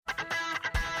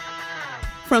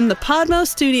From the Podmo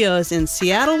Studios in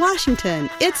Seattle, Washington,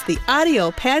 it's the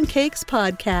Audio Pancakes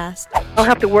Podcast. I'll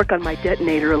have to work on my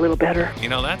detonator a little better. You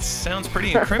know, that sounds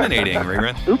pretty incriminating,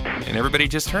 Rira. Oops. And everybody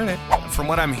just heard it. From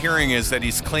what I'm hearing is that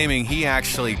he's claiming he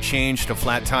actually changed a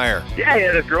flat tire. Yeah, he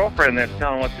had his girlfriend that's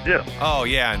telling him what to do. Oh,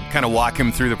 yeah, and kind of walk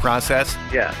him through the process?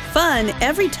 Yeah. Fun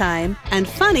every time and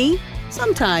funny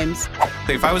sometimes.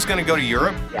 If I was going to go to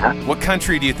Europe, Yeah. what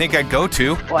country do you think I'd go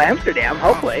to? Well, Amsterdam,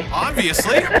 hopefully.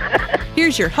 Obviously.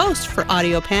 Here's your host for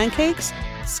Audio Pancakes,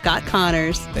 Scott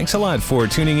Connors. Thanks a lot for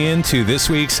tuning in to this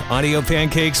week's Audio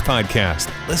Pancakes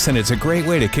podcast. Listen, it's a great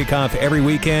way to kick off every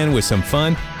weekend with some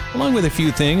fun, along with a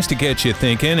few things to get you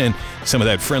thinking and some of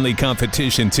that friendly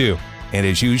competition too. And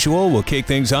as usual, we'll kick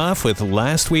things off with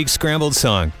last week's Scrambled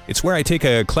Song. It's where I take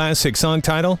a classic song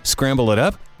title, scramble it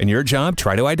up, and your job,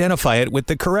 try to identify it with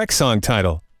the correct song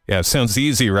title. Yeah, sounds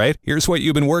easy, right? Here's what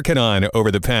you've been working on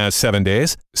over the past 7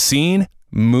 days. Scene,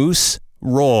 moose,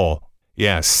 roll.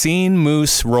 Yeah, scene,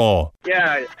 moose, roll.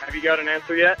 Yeah, have you got an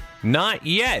answer yet? Not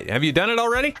yet. Have you done it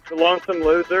already? The Lonesome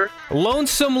Loser?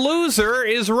 Lonesome Loser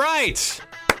is right.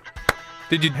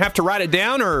 Did you have to write it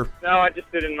down or? No, I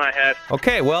just did it in my head.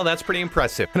 Okay, well, that's pretty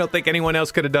impressive. I don't think anyone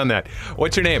else could have done that.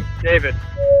 What's your name? David.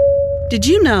 Did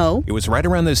you know? It was right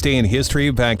around this day in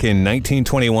history back in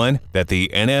 1921 that the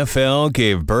NFL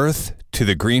gave birth to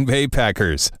the Green Bay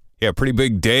Packers. Yeah, pretty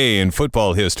big day in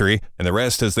football history, and the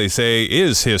rest, as they say,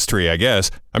 is history, I guess.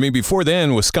 I mean, before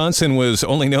then, Wisconsin was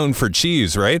only known for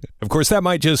cheese, right? Of course, that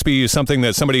might just be something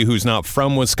that somebody who's not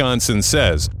from Wisconsin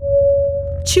says.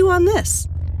 Chew on this.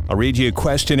 I'll read you a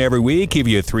question every week, give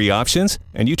you 3 options,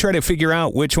 and you try to figure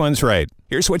out which one's right.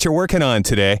 Here's what you're working on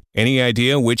today. Any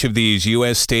idea which of these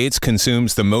U.S. states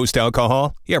consumes the most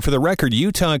alcohol? Yeah, for the record,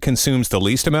 Utah consumes the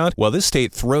least amount, while this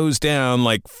state throws down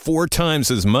like 4 times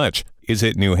as much. Is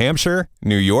it New Hampshire,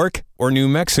 New York, or New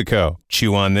Mexico?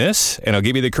 Chew on this, and I'll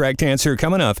give you the correct answer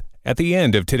coming up at the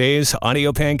end of today's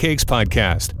Audio Pancakes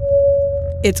podcast.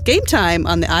 It's game time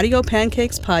on the Audio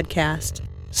Pancakes Podcast.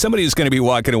 Somebody's going to be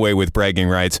walking away with bragging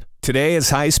rights. Today is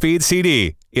High Speed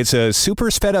CD. It's a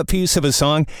super sped up piece of a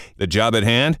song. The job at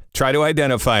hand, try to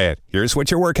identify it. Here's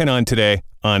what you're working on today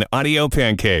on Audio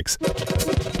Pancakes.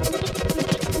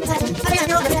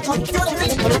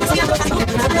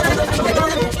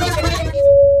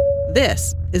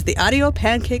 This is the Audio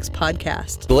Pancakes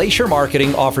Podcast. Glacier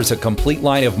Marketing offers a complete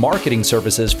line of marketing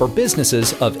services for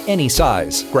businesses of any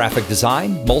size. Graphic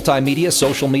design, multimedia,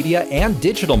 social media, and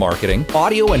digital marketing,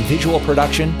 audio and visual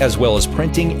production, as well as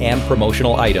printing and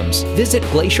promotional items. Visit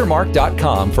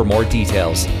glaciermark.com for more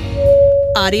details.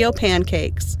 Audio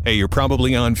Pancakes. Hey, you're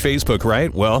probably on Facebook,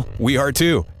 right? Well, we are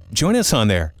too. Join us on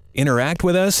there. Interact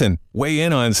with us and weigh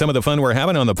in on some of the fun we're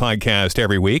having on the podcast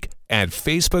every week at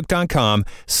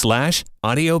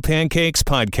facebook.com/Audio Pancakes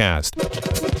Podcast.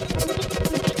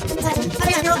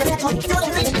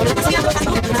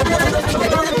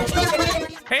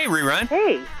 Hey, Rerun.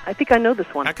 Hey, I think I know this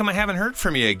one. How come I haven't heard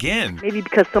from you again? Maybe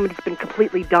because somebody's been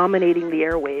completely dominating the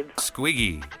airwaves.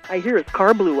 Squiggy. I hear his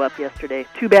car blew up yesterday.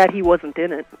 Too bad he wasn't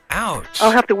in it. Ouch.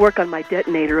 I'll have to work on my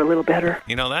detonator a little better.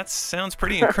 You know, that sounds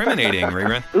pretty incriminating,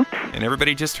 Rerun. Oops. And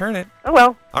everybody just heard it. Oh,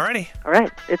 well. Alrighty. All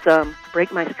right. It's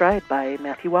Break My Stride by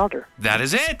Matthew Wilder. That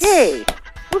is it. Yay.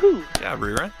 Woohoo. Yeah,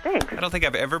 Rerun. Thanks. I don't think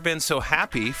I've ever been so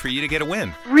happy for you to get a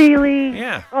win. Really?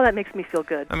 Yeah. Oh, that makes me feel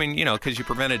good. I mean, you know, because you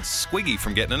prevented Squiggy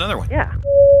from getting another one. Yeah.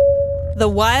 The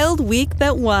Wild Week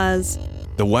That Was.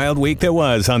 The Wild Week That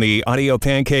Was on the Audio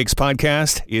Pancakes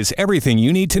Podcast is everything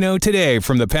you need to know today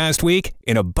from the past week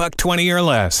in $1.20 or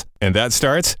less. And that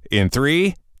starts in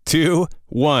 3, 2,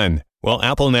 1. Well,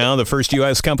 Apple now, the first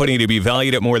U.S. company to be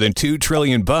valued at more than $2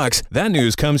 trillion. That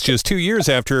news comes just 2 years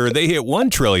after they hit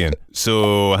 $1 trillion.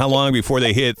 So how long before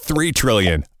they hit $3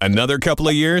 trillion? Another couple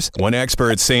of years? One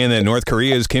expert saying that North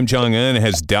Korea's Kim Jong-un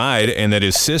has died and that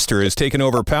his sister has taken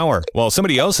over power, while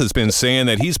somebody else has been saying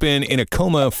that he's been in a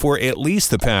coma for at least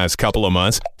the past couple of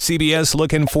months. CBS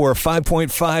looking for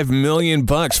 $5.5 million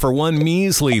for one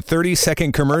measly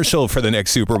 30-second commercial for the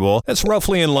next Super Bowl. That's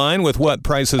roughly in line with what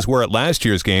prices were at last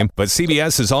year's game, but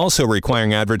CBS is also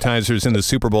requiring advertisers in the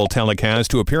Super Bowl telecast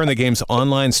to appear in the game's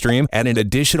online stream at an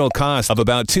additional cost of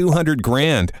about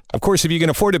 $200,000. Of course, if you can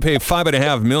afford to pay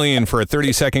 $5.5 million for a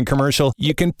 30-second commercial,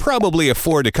 you can probably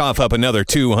afford to cough up another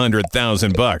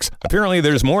 $200,000. Apparently,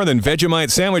 there's more than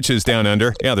Vegemite sandwiches down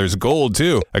under. Yeah, there's gold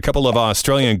too. A couple of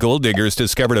Australian gold diggers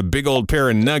discovered a big old pair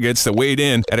of nuggets that weighed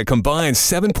in at a combined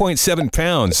 7.7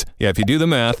 pounds. Yeah, if you do the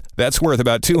math, that's worth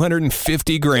about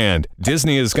 $250,000.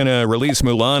 Disney is going to release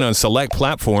Mulan on select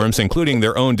platforms, including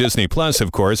their own Disney Plus,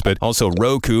 of course, but also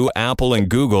Roku, Apple, and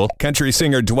Google. Country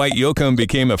singer Dwight Yoakam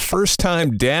became a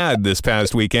first-time dad this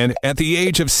past weekend at the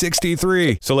age of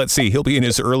 63. So let's see, he'll be in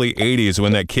his early 80s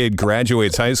when that kid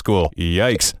graduates high school.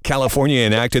 Yikes. California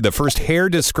enacted the first hair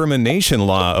discrimination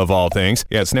law of all things.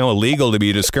 Yeah, it's now illegal to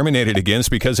be discriminated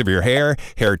against because of your hair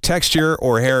texture,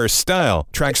 or hairstyle.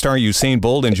 Track star Usain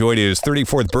Bolt enjoyed his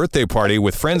 34th birthday party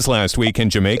with friends last week in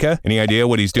Jamaica. Any idea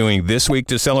what he's doing this week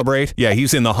to celebrate? Yeah,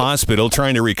 he's in the hospital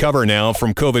trying to recover now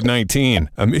from COVID-19.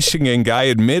 A Michigan guy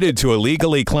admitted to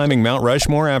illegally climbing Mount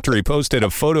Rushmore after he posted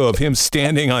a photo of him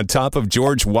standing on top of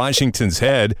George Washington's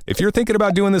head. If you're thinking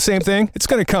about doing the same thing, it's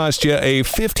going to cost you a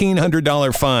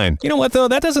 $1,500 fine. You know what, though?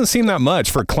 That doesn't seem that much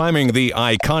for climbing the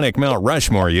iconic Mount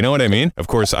Rushmore, you know what I mean? Of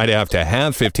course, I'd have to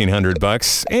have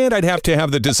 $1,500, and I'd have to have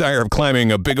the desire of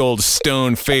climbing a big old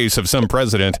stone face of some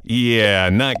president. Yeah,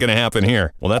 not going to happen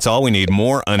here. Well, that's all we need,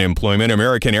 more unemployment.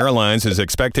 American Airlines is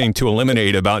expecting to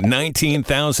eliminate about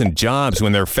 19,000 jobs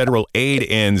when their federal aid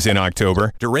ends in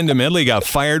October. Dorinda Medley got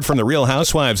fired from The Real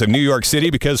Housewives of New York City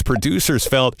because producers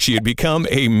felt she had become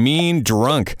a mean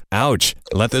drunk. Ouch.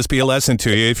 Let this be a lesson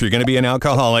to you. If you're going to be an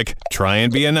alcoholic, try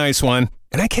and be a nice one.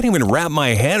 And I can't even wrap my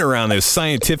head around this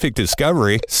scientific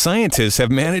discovery. Scientists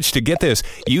have managed to get this,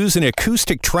 use an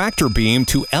acoustic tractor beam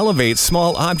to elevate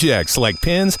small objects like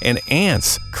pins and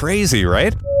ants. Crazy,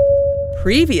 right?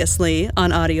 Previously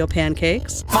on Audio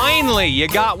Pancakes. Finally, you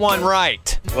got one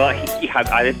right. Well, this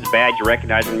is bad. You're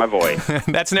recognizing my voice.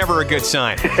 That's never a good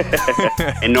sign.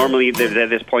 And normally at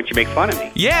this point you make fun of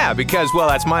me. Yeah, because, well,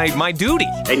 that's my duty.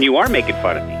 And you are making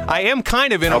fun of me. I am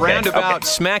kind of in a roundabout,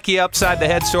 smack you upside the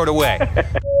head sort of way.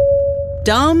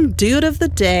 Dumb Dude of the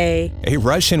Day. A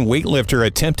Russian weightlifter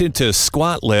attempted to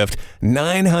squat lift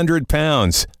 900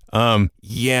 pounds.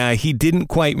 Yeah, he didn't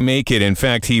quite make it. In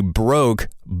fact, he broke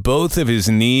both of his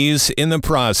knees in the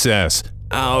process.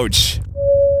 Ouch.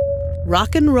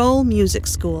 Rock and Roll Music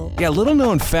School. Yeah, little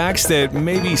known facts that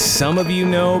maybe some of you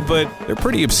know, but they're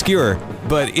pretty obscure,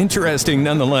 but interesting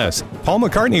nonetheless. Paul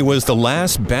McCartney was the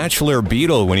last bachelor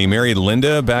Beatle when he married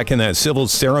Linda back in that civil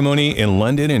ceremony in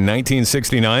London in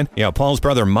 1969. Yeah, Paul's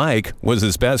brother Mike was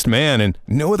his best man, and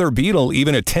no other Beatle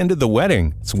even attended the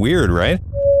wedding. It's weird, right?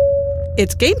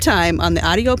 It's game time on the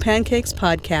Audio Pancakes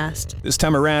podcast. This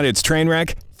time around, it's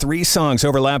Trainwreck. 3 songs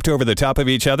overlapped over the top of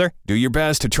each other. Do your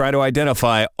best to try to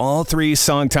identify all 3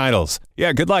 song titles.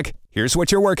 Yeah, good luck. Here's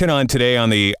what you're working on today on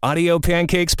the Audio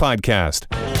Pancakes podcast.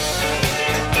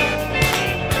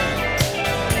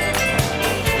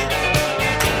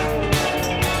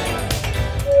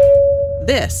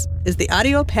 This is the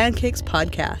Audio Pancakes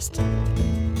podcast.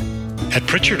 At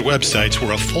Pritchard Websites,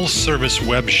 we're a full-service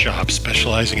web shop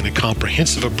specializing in a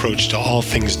comprehensive approach to all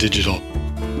things digital.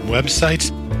 From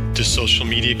websites to social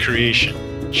media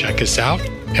creation. Check us out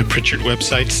at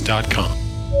PritchardWebsites.com.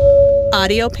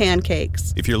 Audio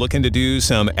Pancakes. If you're looking to do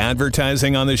some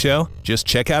advertising on the show, just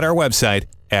check out our website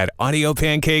at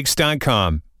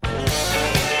audiopancakes.com.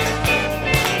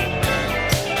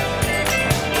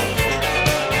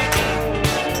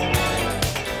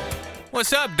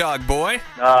 What's up, dog boy?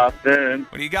 Nothing.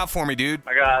 What do you got for me, dude?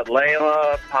 I got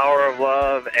Layla, Power of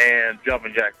Love, and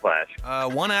Jumpin' Jack Flash.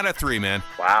 1 out of 3, man.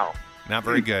 Wow. Not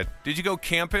very good. Did you go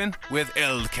camping with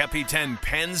El Capitan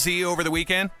Penzi over the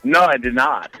weekend? No, I did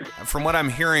not. From what I'm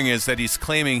hearing is that he's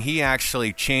claiming he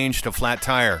actually changed a flat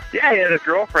tire. Yeah, he had a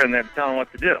girlfriend that tell him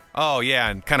what to do. Oh, yeah,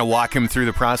 and kind of walk him through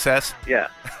the process? Yeah.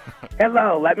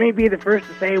 Hello, let me be the first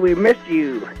to say we missed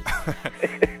you.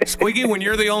 Squiggy, when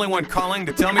you're the only one calling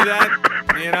to tell me that,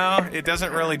 you know, it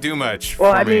doesn't really do much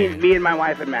Well, for I me. mean, me and my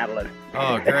wife and Madeline.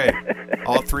 Oh, great.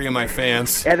 All 3 of my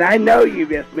fans. And I know you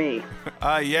missed me.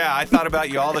 Yeah, I thought about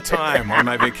you all the time on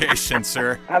my vacation,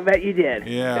 sir. I bet you did.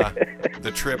 Yeah.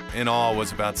 The trip in all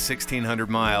was about 1,600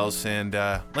 miles, and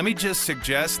let me just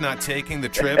suggest not taking the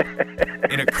trip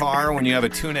in a car when you have a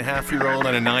 2.5-year-old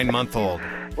and a 9-month-old.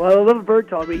 Well, a little bird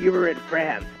told me you were in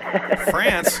France.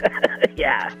 France?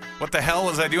 Yeah. What the hell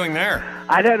was I doing there?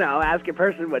 I don't know. Ask a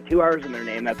person with 2 R's in their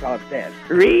name. That's all it says.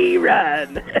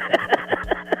 Rerun.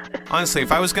 Honestly,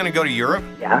 if I was going to go to Europe,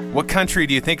 Yeah. what country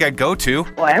do you think I'd go to?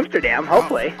 Well, Amsterdam,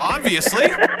 hopefully. Obviously.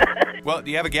 Well, do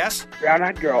you have a guess?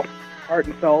 Brown-eyed girl. Heart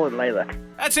and soul and Layla.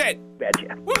 That's it.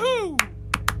 Betcha. Woohoo!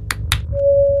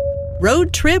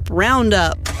 Road Trip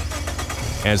Roundup.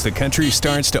 As the country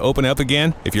starts to open up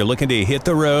again, if you're looking to hit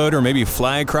the road or maybe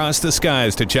fly across the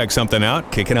skies to check something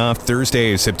out, kicking off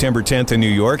Thursday, September 10th in New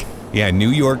York. Yeah, New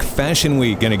York Fashion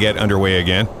Week going to get underway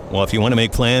again. Well, if you want to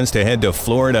make plans to head to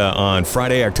Florida on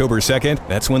Friday, October 2nd,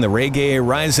 that's when the Reggae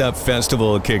Rise Up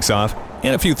Festival kicks off.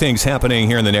 And a few things happening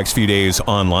here in the next few days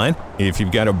online. If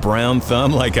you've got a brown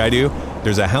thumb like I do,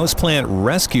 there's a houseplant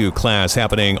rescue class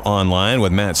happening online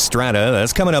with Matt Strata.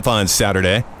 That's coming up on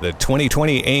Saturday. The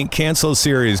 2028 Cancel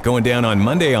series going down on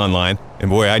Monday online. And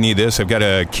boy, I need this. I've got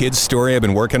a kid's story I've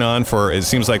been working on for, it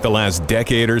seems like, the last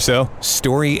decade or so.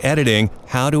 Story editing,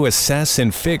 how to assess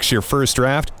and fix your first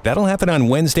draft. That'll happen on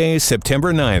Wednesday,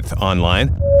 September 9th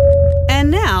online. And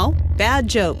now, bad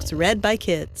jokes read by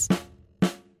kids.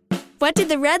 What did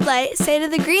the red light say to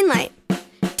the green light?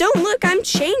 Don't look, I'm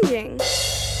changing.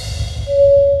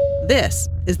 This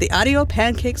is the Audio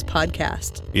Pancakes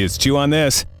Podcast. It's Chew on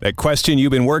This, that question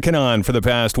you've been working on for the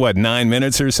past, 9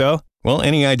 minutes or so? Well,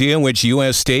 any idea which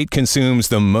U.S. state consumes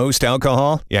the most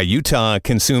alcohol? Yeah, Utah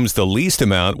consumes the least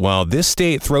amount, while this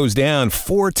state throws down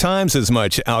 4 times as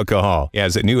much alcohol. Yeah,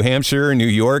 is it New Hampshire, New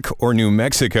York, or New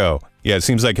Mexico? Yeah, it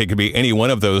seems like it could be any one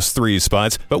of those 3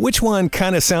 spots, but which one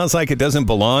kind of sounds like it doesn't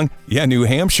belong? Yeah, New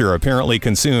Hampshire apparently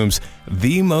consumes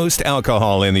the most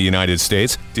alcohol in the United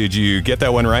States. Did you get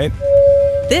that one right?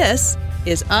 This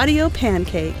is Audio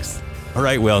Pancakes. All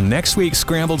right, well, next week's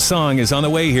Scrambled Song is on the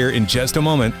way here in just a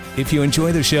moment. If you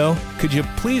enjoy the show, could you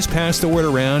please pass the word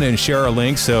around and share our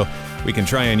link so we can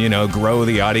try and, grow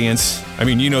the audience? I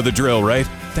mean, you know the drill, right?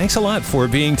 Thanks a lot for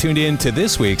being tuned in to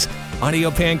this week's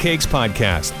Audio Pancakes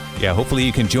Podcast. Yeah, hopefully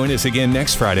you can join us again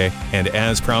next Friday. And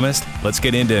as promised, let's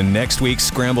get into next week's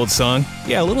Scrambled Song.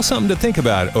 Yeah, a little something to think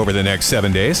about over the next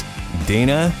 7 days.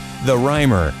 Dana the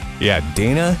Rhymer. Yeah,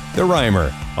 Dana the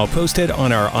Rhymer. I'll post it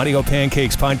on our Audio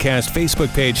Pancakes Podcast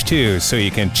Facebook page too, so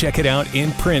you can check it out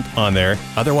in print on there.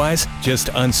 Otherwise, just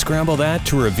unscramble that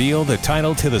to reveal the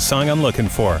title to the song I'm looking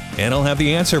for. And I'll have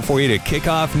the answer for you to kick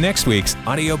off next week's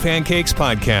Audio Pancakes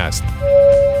Podcast.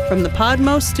 From the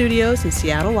Podmo Studios in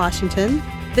Seattle, Washington,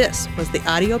 this was the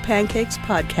Audio Pancakes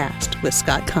Podcast with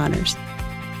Scott Connors.